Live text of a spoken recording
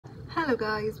Hello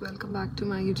guys, welcome back to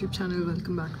my YouTube channel.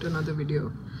 Welcome back to another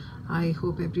video. I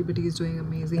hope everybody is doing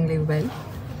amazingly well.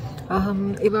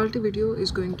 Ivalti video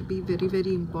is going to be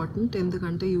very important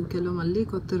endukante UK lo malli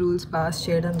kotta rules pass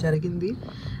cheyadam jarigindi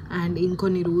and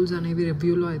inkonni rules anevi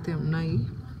review lo aithe unnayi.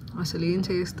 అసలు ఏం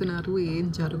చేస్తున్నారు, ఏం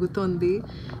జరుగుతోంది,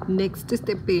 next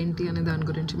step ఏంటి అనే దాని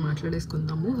గురించి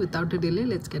మాట్లాడేసుకుందాము. Without delay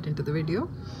let's get into the video.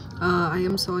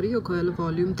 I'm sorry ఒకవేళ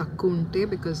వాల్యూమ్ తక్కువ ఉంటే,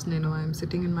 బికాస్ నేను I'm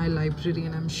sitting in my library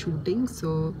and I'm shooting. So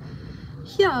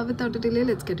yeah, without delay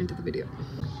let's get into the video.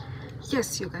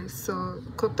 Yes you guys, so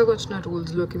కొత్తగా వచ్చిన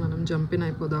రూల్స్లోకి మనం జంపిన్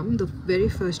అయిపోదాం. The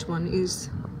very first one is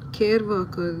care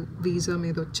worker visa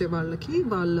మీద వచ్చే వాళ్ళకి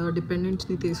వాళ్ళ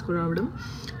డిపెండెంట్స్ని తీసుకురావడం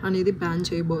అనేది బ్యాన్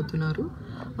చేయబోతున్నారు,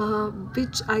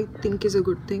 which I think is a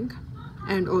good thing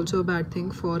and also bad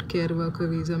thing for care worker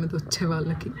visa మీద వచ్చే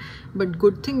వాళ్ళకి. బట్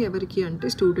గుడ్ థింగ్ ఎవరికి అంటే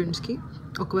స్టూడెంట్స్కి.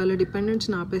 ఒకవేళ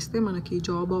డిపెండెంట్స్ని ఆపేస్తే మనకి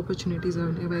జాబ్ ఆపర్చునిటీస్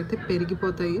ఏవైతే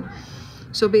పెరిగిపోతాయి.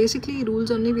 సో బేసిక్లీ ఈ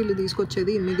రూల్స్ అన్నీ వీళ్ళు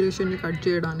తీసుకొచ్చేది ఇమ్మిగ్రేషన్ని కట్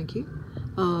చేయడానికి.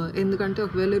 ఎందుకంటే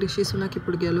ఒకవేళ రిషి సునాక్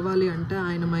ఇప్పుడు గెలవాలి అంటే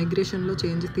ఆయన మైగ్రేషన్లో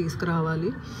చేంజ్ తీసుకురావాలి.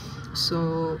 సో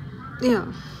యా,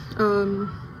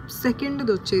 సెకండ్ది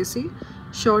వచ్చేసి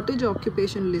షార్టేజ్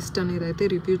ఆక్యుపేషన్ లిస్ట్ అనేది అయితే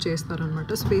రివ్యూ చేస్తారనమాట.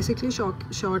 So basically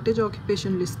shortage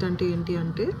occupation list అంటే ఏంటి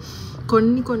అంటే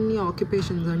కొన్ని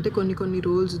ఆక్యుపేషన్స్ అంటే కొన్ని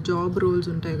రోల్స్, జాబ్ రోల్స్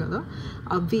ఉంటాయి కదా,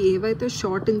 అవి ఏవైతే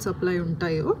షార్ట్ ఇన్ సప్లై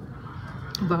ఉంటాయో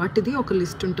వాటిది ఒక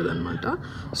లిస్ట్ ఉంటుంది అనమాట.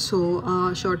 సో ఆ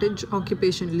షార్టేజ్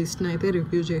ఆక్యుపేషన్ లిస్ట్ని అయితే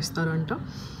రివ్యూ చేస్తారంట.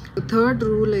 థర్డ్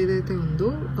రూల్ ఏదైతే ఉందో,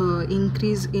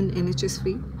 ఇంక్రీజ్ ఇన్ NHS-V.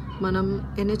 మనం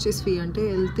NHS-V అంటే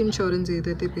హెల్త్ ఇన్సూరెన్స్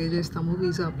ఏదైతే పే చేస్తామో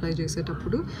వీసా అప్లై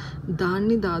చేసేటప్పుడు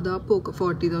దాన్ని దాదాపు ఒక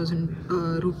 40,000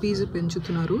 రూపీస్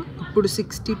పెంచుతున్నారు. ఇప్పుడు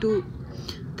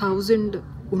 62,000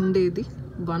 ఉండేది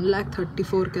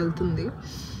 1,34,000కి వెళ్తుంది.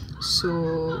 So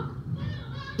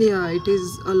yeah, it is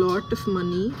a lot of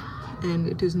money and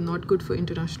it is not good for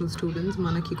international students.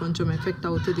 మనకి కొంచెం ఎఫెక్ట్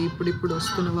అవుతుంది ఇప్పుడు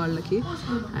వస్తున్న వాళ్ళకి.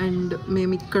 అండ్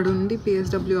మేము ఇక్కడ ఉండి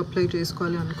PSW అప్లై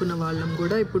చేసుకోవాలి అనుకున్న వాళ్ళం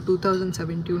కూడా ఇప్పుడు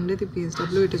 2,070 ఉండేది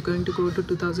PSW, it is going to go to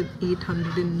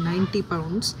 2,890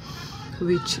 pounds,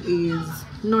 which is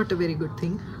not a very good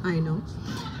thing, I know.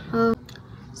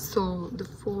 So the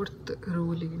fourth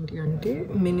rule ఏంటి అంటే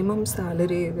మినిమం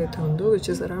శాలరీ ఏదైతే ఉందో విచ్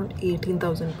ఇస్ అరౌండ్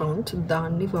 18,000 pounds,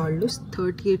 దాన్ని వాళ్ళు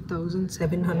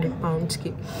 38,700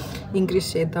 poundsకి ఇంక్రీజ్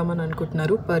చేద్దామని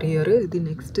అనుకుంటున్నారు పర్ ఇయర్. ఇది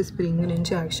నెక్స్ట్ స్ప్రింగ్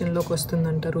నుంచి యాక్షన్లోకి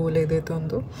వస్తుందంట రూల్ ఏదైతే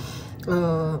ఉందో.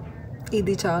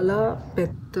 ఇది చాలా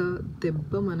పెద్ద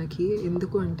దెబ్బ మనకి.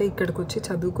 ఎందుకు అంటే ఇక్కడికి వచ్చి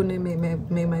చదువుకునే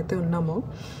మేమైతే ఉన్నామో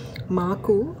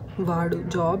మాకు వాడు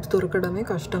జాబ్స్ దొరకడమే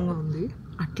కష్టంగా ఉంది.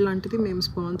 అట్లాంటిది మేము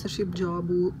స్పాన్సర్షిప్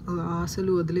జాబు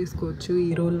ఆశలు వదిలేసుకోవచ్చు ఈ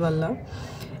రూల్ వల్ల.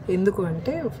 ఎందుకు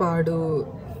అంటే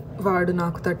వాడు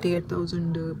నాకు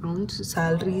 38,000 pounds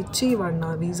శాలరీ ఇచ్చి వాడు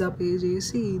నా వీసా పే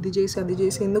చేసి ఇది చేసి అది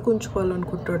చేసి ఎందుకు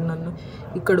ఉంచుకోవాలనుకుంటాడు నన్ను?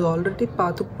 ఇక్కడ ఆల్రెడీ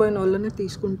పాతుకుపోయిన వాళ్ళనే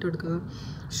తీసుకుంటాడు కదా.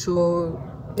 సో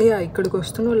యా, ఇక్కడికి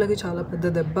వస్తున్న వాళ్ళకి చాలా పెద్ద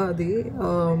దెబ్బ అది.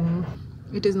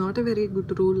 It is not a very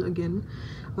good rule again.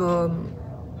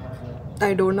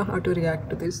 I don't know how to react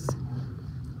to this.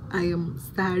 I am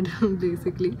sad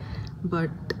basically,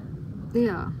 but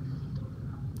yeah,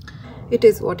 it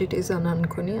is what it is అని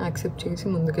అనుకొని యాక్సెప్ట్ చేసి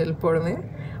ముందుకు వెళ్ళిపోవడమే.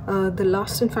 The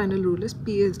last and final rule is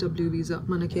PSW visa.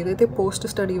 మనకి ఏదైతే post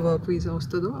study work visa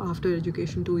వస్తుందో after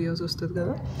education 2 years వస్తుంది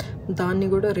కదా, దాన్ని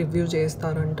కూడా రివ్యూ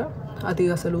చేస్తారంట. అది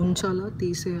అసలు ఉంచాలా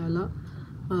తీసేయాలా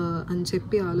అని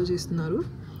చెప్పి ఆలోచిస్తున్నారు.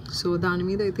 సో దాని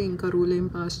మీద అయితే ఇంకా రూల్ ఏం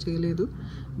పాస్ చేయలేదు,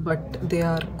 but they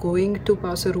are going to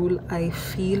pass a rule I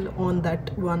feel on that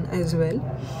one as well.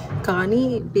 కానీ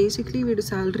బేసిక్లీ వీడు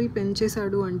శాలరీ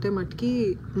పెంచేశాడు అంటే మటుకి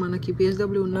మనకి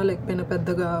PSW ఉన్నా లేకపోయినా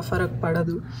పెద్దగా ఫరక్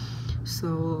పడదు. సో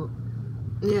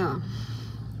యా,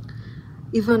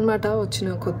 ఇవన్నమాట వచ్చిన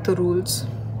కొత్త రూల్స్.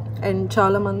 అండ్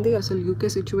చాలామంది అసలు UK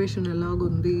సిచ్యువేషన్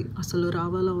ఎలాగుంది, అసలు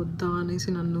రావాలా వద్దా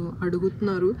అనేసి నన్ను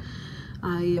అడుగుతున్నారు.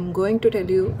 I am going to tell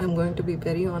you, I'm going to be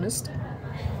very honest.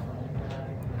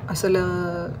 అసలు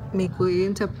మీకు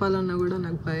ఏం చెప్పాలన్నా కూడా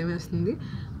నాకు భయం వేస్తుంది,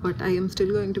 but I am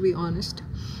still going to be honest.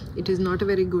 It is not a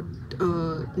very good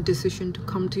decision to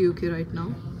come to UK right now.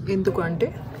 ఎందుకంటే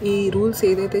ఈ రూల్స్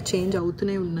ఏదైతే చేంజ్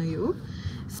అవుతూనే ఉన్నాయో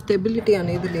స్టెబిలిటీ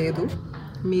అనేది లేదు.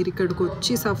 మీరు ఇక్కడికి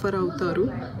వచ్చి సఫర్ అవుతారు,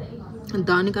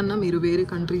 దానికన్నా మీరు వేరే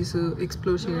కంట్రీస్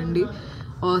ఎక్స్ప్లోర్ చేయండి.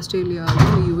 ఆస్ట్రేలియాలో,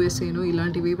 USA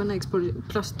ఇలాంటివి ఏమైనా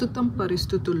ప్రస్తుతం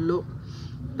పరిస్థితుల్లో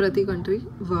ప్రతి కంట్రీ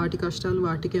వాటి కష్టాలు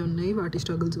వాటికే ఉన్నాయి, వాటి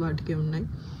స్ట్రగుల్స్ వాటికే ఉన్నాయి.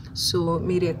 సో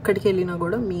మీరు ఎక్కడికి వెళ్ళినా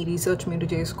కూడా మీ రీసెర్చ్ మీరు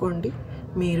చేసుకోండి,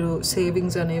 మీరు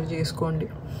సేవింగ్స్ అనేవి చేసుకోండి.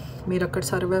 మీరు అక్కడ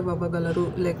సర్వైవ్ అవ్వగలరు,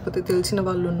 లేకపోతే తెలిసిన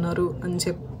వాళ్ళు ఉన్నారు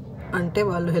అంటే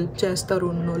వాళ్ళు హెల్ప్ చేస్తారు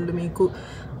ఉన్నోళ్ళు మీకు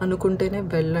అనుకుంటేనే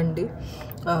వెళ్ళండి.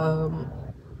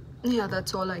 Yeah,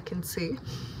 that's all I can say.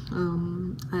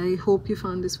 I hope you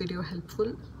found this video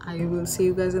helpful. I will see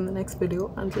you guys in the next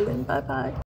video. Until then, bye bye.